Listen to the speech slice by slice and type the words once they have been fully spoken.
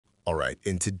Alright,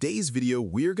 in today's video,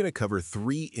 we're going to cover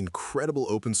 3 incredible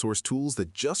open source tools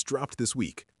that just dropped this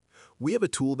week. We have a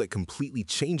tool that completely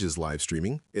changes live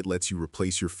streaming. It lets you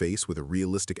replace your face with a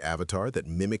realistic avatar that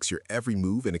mimics your every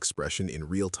move and expression in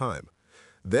real time.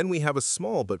 Then we have a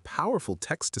small but powerful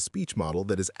text-to-speech model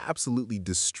that is absolutely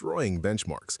destroying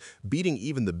benchmarks, beating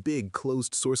even the big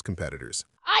closed-source competitors.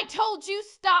 I told you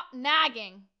stop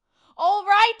nagging. All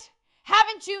right?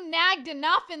 Haven't you nagged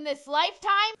enough in this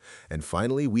lifetime? And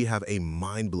finally, we have a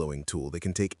mind-blowing tool that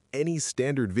can take any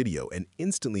standard video and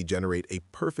instantly generate a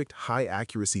perfect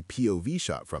high-accuracy POV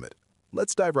shot from it.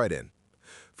 Let's dive right in.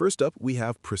 First up, we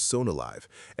have PersonaLive,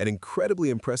 an incredibly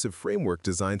impressive framework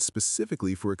designed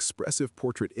specifically for expressive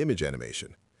portrait image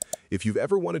animation. If you've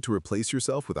ever wanted to replace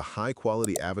yourself with a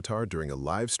high-quality avatar during a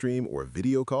live stream or a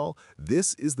video call,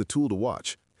 this is the tool to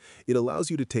watch. It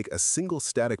allows you to take a single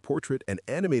static portrait and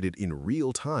animate it in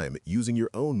real time using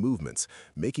your own movements,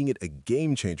 making it a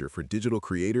game-changer for digital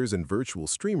creators and virtual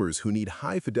streamers who need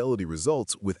high-fidelity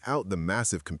results without the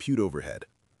massive compute overhead.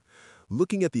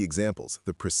 Looking at the examples,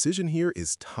 the precision here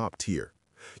is top tier.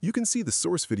 You can see the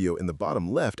source video in the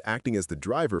bottom left acting as the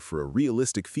driver for a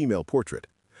realistic female portrait.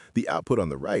 The output on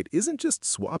the right isn't just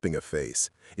swapping a face.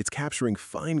 It's capturing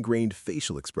fine-grained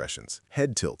facial expressions,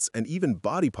 head tilts, and even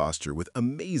body posture with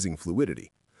amazing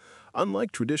fluidity.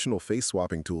 Unlike traditional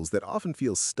face-swapping tools that often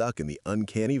feel stuck in the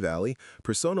uncanny valley,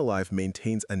 PersonaLive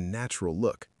maintains a natural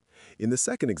look. In the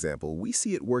second example, we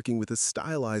see it working with a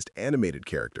stylized animated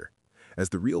character. As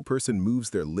the real person moves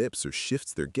their lips or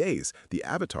shifts their gaze, the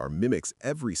avatar mimics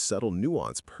every subtle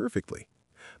nuance perfectly.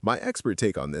 My expert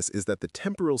take on this is that the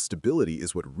temporal stability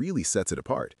is what really sets it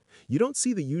apart. You don't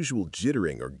see the usual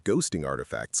jittering or ghosting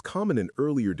artifacts common in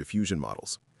earlier diffusion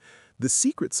models. The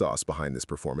secret sauce behind this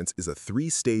performance is a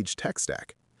 3-stage tech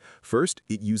stack. First,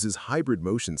 it uses hybrid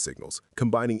motion signals,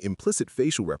 combining implicit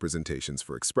facial representations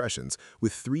for expressions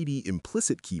with 3D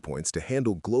implicit key points to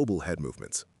handle global head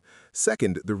movements.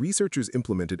 Second, the researchers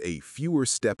implemented a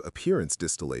fewer-step appearance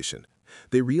distillation.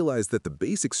 They realized that the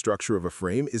basic structure of a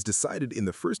frame is decided in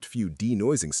the first few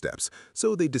denoising steps,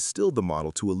 so they distilled the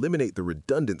model to eliminate the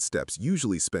redundant steps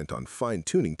usually spent on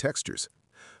fine-tuning textures.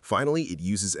 Finally, it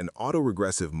uses an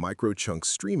autoregressive micro-chunk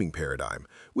streaming paradigm,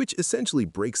 which essentially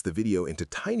breaks the video into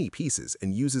tiny pieces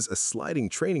and uses a sliding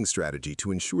training strategy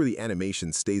to ensure the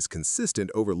animation stays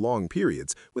consistent over long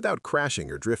periods without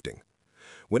crashing or drifting.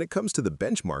 When it comes to the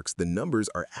benchmarks, the numbers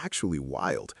are actually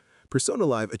wild.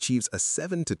 PersonaLive achieves a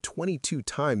 7 to 22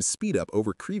 times speedup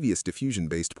over previous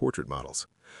diffusion-based portrait models.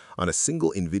 On a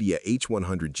single NVIDIA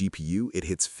H100 GPU, it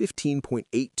hits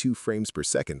 15.82 frames per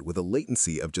second with a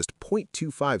latency of just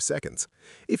 0.25 seconds.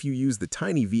 If you use the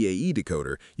tiny VAE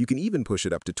decoder, you can even push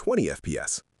it up to 20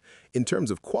 FPS. In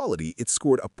terms of quality, it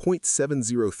scored a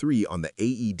 .703 on the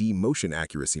AED motion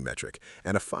accuracy metric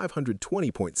and a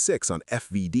 520.6 on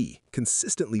FVD,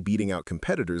 consistently beating out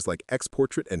competitors like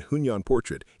Xportrait and Hunyan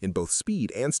Portrait in both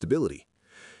speed and stability.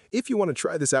 If you want to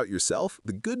try this out yourself,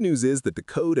 the good news is that the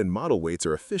code and model weights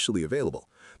are officially available.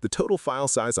 The total file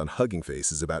size on Hugging Face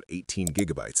is about 18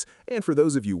 gigabytes, and for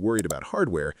those of you worried about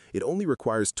hardware, it only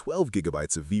requires 12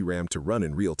 gigabytes of VRAM to run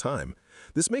in real time.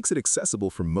 This makes it accessible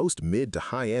for most mid to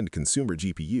high-end consumer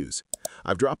GPUs.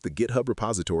 I've dropped the GitHub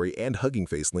repository and Hugging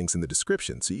Face links in the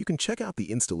description so you can check out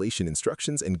the installation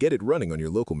instructions and get it running on your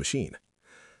local machine.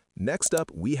 Next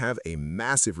up, we have a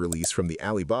massive release from the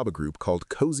Alibaba group called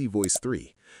CosyVoice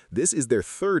 3. This is their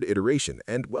third iteration,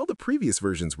 and while the previous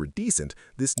versions were decent,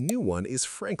 this new one is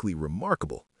frankly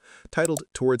remarkable. Titled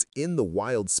Towards In the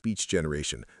Wild Speech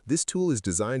Generation, this tool is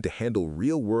designed to handle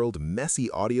real-world, messy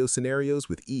audio scenarios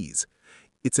with ease.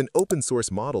 It's an open-source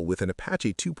model with an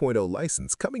Apache 2.0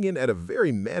 license coming in at a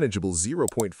very manageable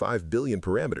 0.5 billion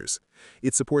parameters.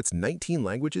 It supports 19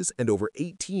 languages and over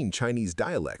 18 Chinese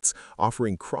dialects,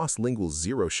 offering cross-lingual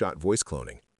zero-shot voice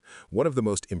cloning. One of the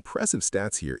most impressive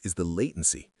stats here is the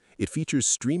latency. It features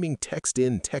streaming text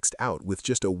in, text out with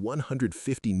just a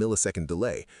 150 millisecond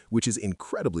delay, which is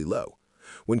incredibly low.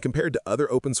 When compared to other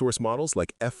open-source models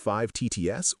like F5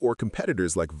 TTS or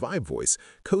competitors like VibeVoice,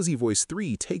 CosyVoice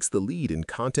 3 takes the lead in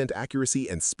content accuracy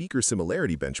and speaker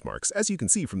similarity benchmarks, as you can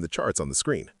see from the charts on the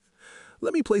screen.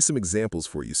 Let me play some examples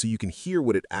for you so you can hear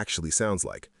what it actually sounds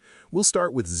like. We'll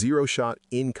start with zero-shot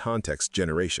in-context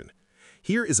generation.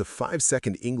 Here is a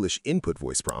 5-second English input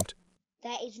voice prompt.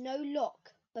 There is no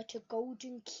lock, but a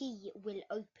golden key will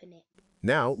open it.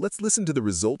 Now, let's listen to the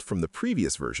result from the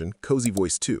previous version,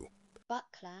 CosyVoice 2.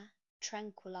 Buckler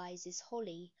tranquilizes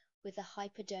Holly with a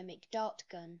hypodermic dart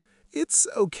gun. It's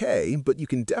okay, but you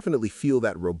can definitely feel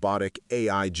that robotic,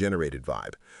 AI-generated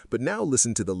vibe. But now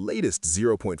listen to the latest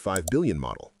 0.5 billion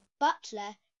model.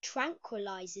 Butler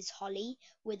tranquilizes Holly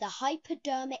with a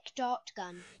hypodermic dart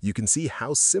gun. You can see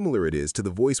how similar it is to the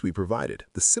voice we provided.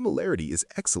 The similarity is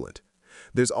excellent.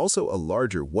 There's also a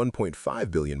larger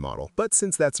 1.5 billion model, but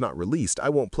since that's not released, I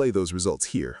won't play those results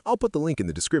here. I'll put the link in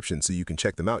the description so you can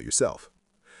check them out yourself.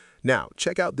 Now,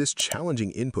 check out this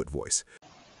challenging input voice.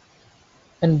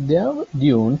 And there were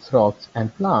dunes, rocks,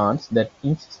 and plants that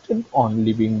insisted on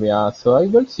living where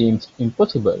survival seemed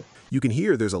impossible. You can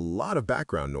hear there's a lot of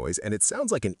background noise and it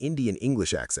sounds like an Indian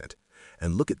English accent.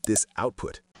 And look at this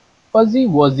output. Fuzzy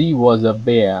Wuzzy was a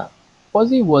bear.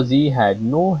 Fuzzy Wuzzy had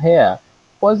no hair.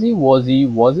 Fuzzy Wuzzy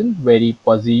wasn't very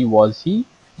fuzzy, was he?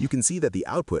 You can see that the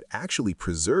output actually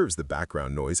preserves the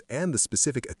background noise and the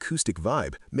specific acoustic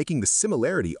vibe, making the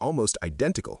similarity almost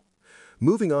identical.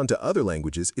 Moving on to other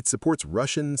languages, it supports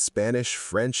Russian, Spanish,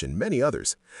 French, and many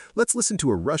others. Let's listen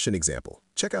to a Russian example.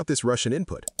 Check out this Russian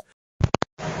input.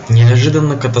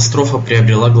 Неожиданно катастрофа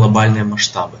приобрела глобальные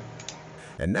масштабы.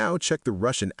 And now check the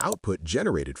Russian output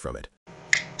generated from it.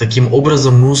 Таким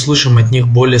образом, мы услышим от них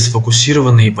более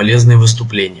сфокусированные и полезные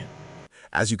выступления.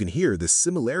 As you can hear, the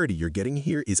similarity you're getting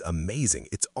here is amazing.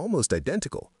 It's almost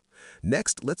identical.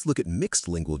 Next, let's look at mixed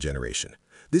lingual generation.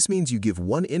 This means you give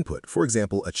one input, for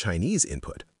example, a Chinese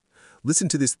input. Listen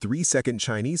to this 3-second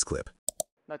Chinese clip.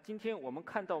 那今天我们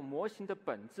看到模型的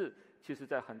本质，其实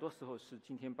在很多时候是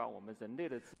今天把我们人类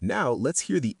的。Now, let's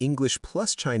hear the English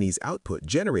plus Chinese output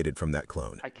generated from that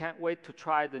clone. I can't wait to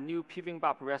try the new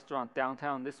bibimbap restaurant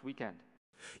downtown this weekend.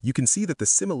 You can see that the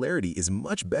similarity is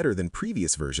much better than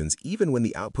previous versions, even when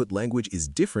the output language is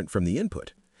different from the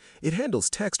input. It handles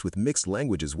text with mixed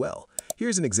language as well.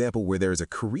 Here's an example where there is a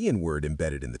Korean word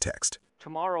embedded in the text.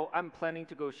 Tomorrow, I'm planning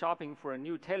to go shopping for a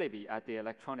new television at the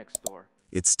electronics store.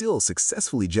 It still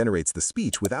successfully generates the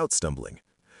speech without stumbling.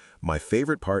 My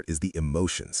favorite part is the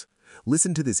emotions.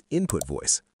 Listen to this input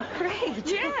voice. Great.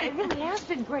 Yeah, it really has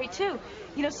been great too.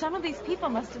 You know, some of these people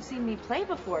must have seen me play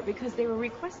before because they were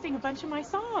requesting a bunch of my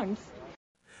songs.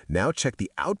 Now check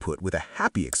the output with a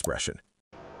happy expression.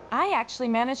 I actually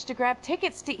managed to grab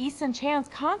tickets to Eason Chan's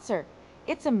concert.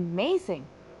 It's amazing.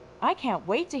 I can't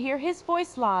wait to hear his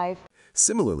voice live.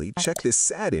 Similarly, check this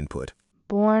sad input.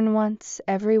 Born once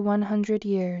every 100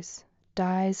 years,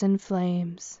 dies in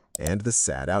flames. And the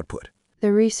sad output.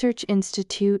 The research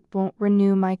institute won't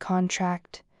renew my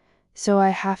contract, so I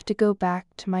have to go back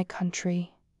to my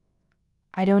country.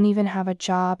 I don't even have a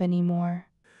job anymore.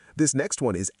 This next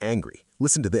one is angry.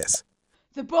 Listen to this.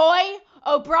 The boy,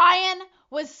 O'Brien,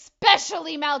 was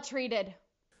specially maltreated.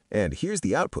 And here's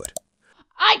the output.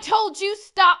 I told you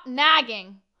stop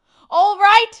nagging. All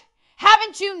right?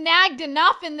 Haven't you nagged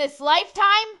enough in this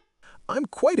lifetime? I'm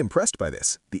quite impressed by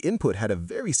this. The input had a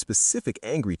very specific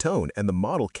angry tone, and the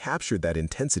model captured that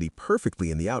intensity perfectly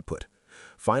in the output.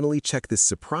 Finally, check this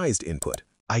surprised input.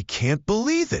 I can't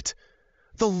believe it.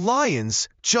 The lions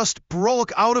just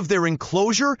broke out of their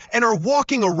enclosure and are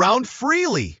walking around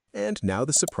freely. And now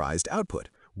the surprised output.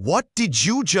 What did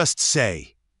you just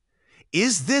say?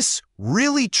 Is this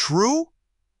really true?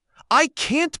 I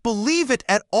can't believe it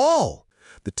at all.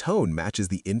 The tone matches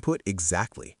the input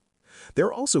exactly. There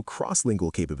are also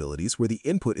cross-lingual capabilities where the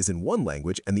input is in one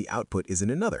language and the output is in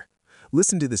another.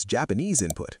 Listen to this Japanese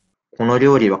input. この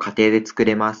料理は家庭で作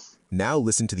れます。 Now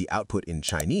listen to the output in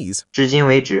Chinese. 至今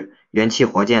为止，元气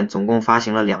火箭总共发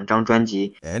行了2张专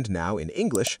辑。 And now in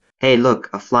English. Hey, look,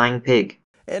 a flying pig.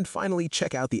 And finally,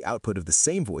 check out the output of the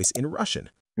same voice in Russian.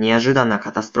 Неожиданно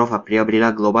катастрофа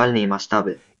приобрела глобальные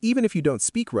масштабы. Even if you don't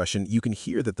speak Russian, you can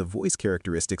hear that the voice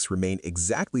characteristics remain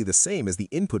exactly the same as the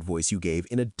input voice you gave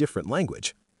in a different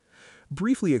language.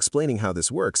 Briefly explaining how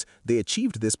this works, they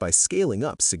achieved this by scaling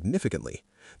up significantly.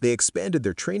 They expanded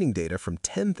their training data from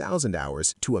 10,000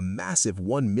 hours to a massive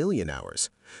 1 million hours.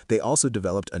 They also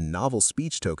developed a novel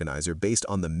speech tokenizer based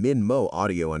on the Min-Mo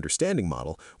audio understanding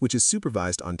model, which is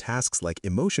supervised on tasks like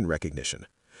emotion recognition.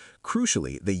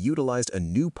 Crucially, they utilized a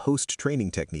new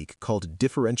post-training technique called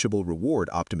differentiable reward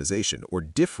optimization, or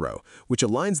DIFRO, which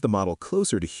aligns the model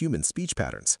closer to human speech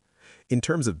patterns. In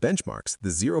terms of benchmarks, the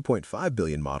 0.5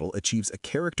 billion model achieves a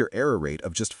character error rate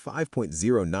of just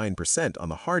 5.09% on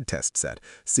the hard test set,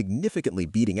 significantly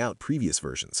beating out previous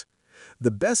versions.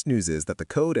 The best news is that the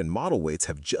code and model weights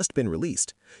have just been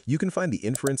released. You can find the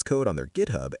inference code on their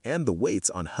GitHub and the weights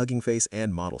on Hugging Face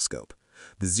and ModelScope.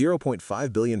 The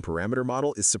 0.5 billion parameter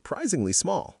model is surprisingly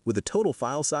small, with a total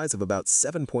file size of about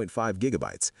 7.5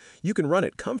 gigabytes. You can run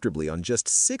it comfortably on just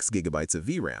 6 gigabytes of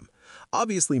VRAM.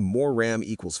 Obviously, more RAM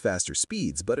equals faster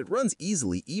speeds, but it runs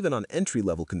easily even on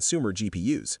entry-level consumer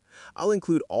GPUs. I'll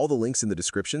include all the links in the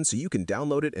description so you can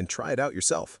download it and try it out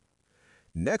yourself.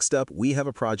 Next up, we have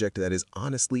a project that is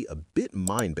honestly a bit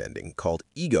mind-bending called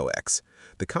EgoX.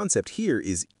 The concept here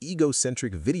is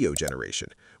egocentric video generation,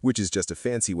 which is just a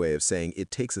fancy way of saying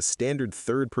it takes a standard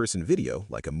third-person video,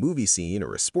 like a movie scene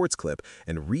or a sports clip,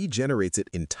 and regenerates it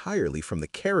entirely from the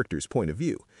character's point of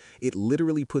view. It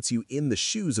literally puts you in the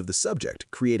shoes of the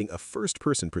subject, creating a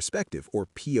first-person perspective, or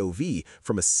POV,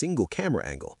 from a single camera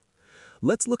angle.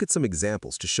 Let's look at some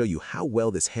examples to show you how well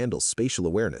this handles spatial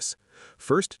awareness.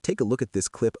 First, take a look at this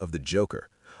clip of the Joker.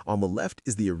 On the left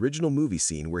is the original movie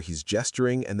scene where he's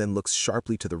gesturing and then looks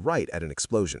sharply to the right at an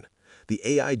explosion. The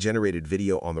AI-generated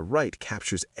video on the right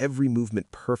captures every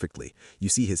movement perfectly. You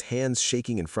see his hands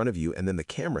shaking in front of you, and then the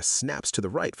camera snaps to the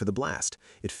right for the blast.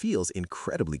 It feels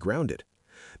incredibly grounded.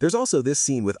 There's also this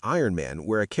scene with Iron Man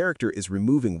where a character is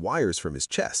removing wires from his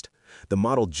chest. The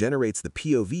model generates the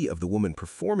POV of the woman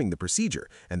performing the procedure,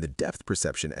 and the depth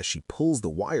perception as she pulls the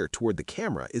wire toward the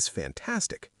camera is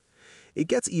fantastic. It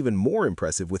gets even more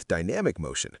impressive with dynamic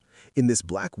motion. In this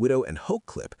Black Widow and Hulk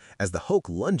clip, as the Hulk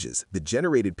lunges, the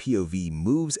generated POV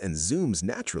moves and zooms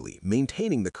naturally,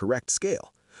 maintaining the correct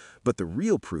scale. But the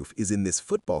real proof is in this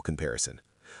football comparison.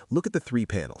 Look at the three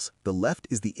panels. The left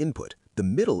is the input, the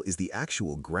middle is the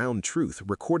actual ground truth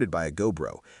recorded by a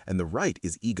GoPro, and the right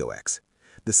is EgoX.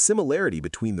 The similarity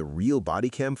between the real body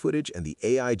cam footage and the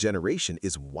AI generation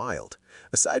is wild.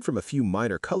 Aside from a few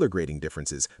minor color grading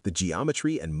differences, the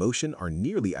geometry and motion are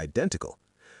nearly identical.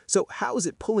 So how is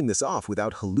it pulling this off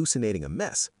without hallucinating a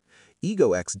mess?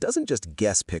 EgoX doesn't just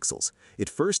guess pixels. It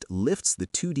first lifts the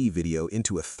 2D video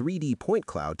into a 3D point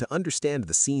cloud to understand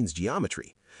the scene's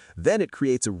geometry. Then it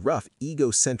creates a rough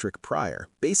egocentric prior,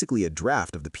 basically a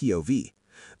draft of the POV.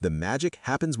 The magic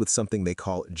happens with something they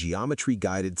call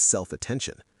geometry-guided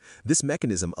self-attention. This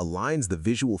mechanism aligns the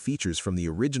visual features from the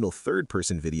original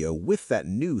third-person video with that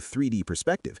new 3D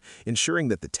perspective, ensuring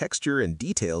that the texture and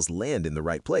details land in the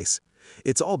right place.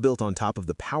 It's all built on top of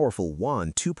the powerful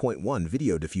WAN 2.1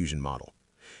 video diffusion model.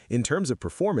 In terms of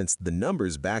performance, the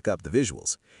numbers back up the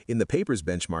visuals. In the paper's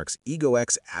benchmarks,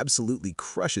 EgoX absolutely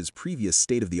crushes previous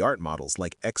state-of-the-art models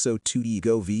like EXO 2D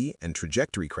GoV and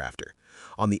Trajectory Crafter.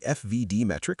 On the FVD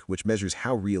metric, which measures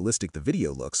how realistic the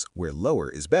video looks, where lower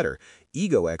is better,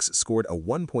 EgoX scored a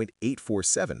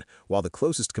 1.847, while the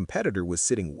closest competitor was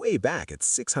sitting way back at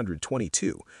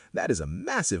 622. That is a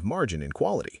massive margin in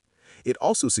quality. It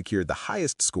also secured the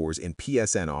highest scores in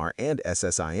PSNR and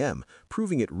SSIM,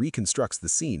 proving it reconstructs the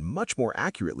scene much more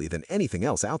accurately than anything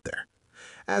else out there.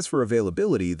 As for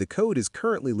availability, the code is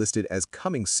currently listed as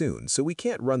coming soon, so we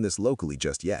can't run this locally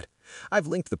just yet. I've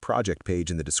linked the project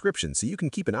page in the description so you can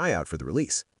keep an eye out for the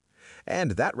release.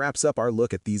 And that wraps up our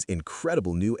look at these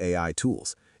incredible new AI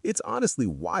tools. It's honestly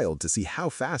wild to see how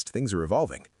fast things are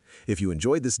evolving. If you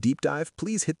enjoyed this deep dive,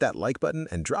 please hit that like button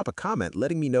and drop a comment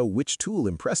letting me know which tool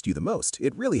impressed you the most.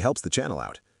 It really helps the channel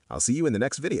out. I'll see you in the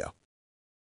next video.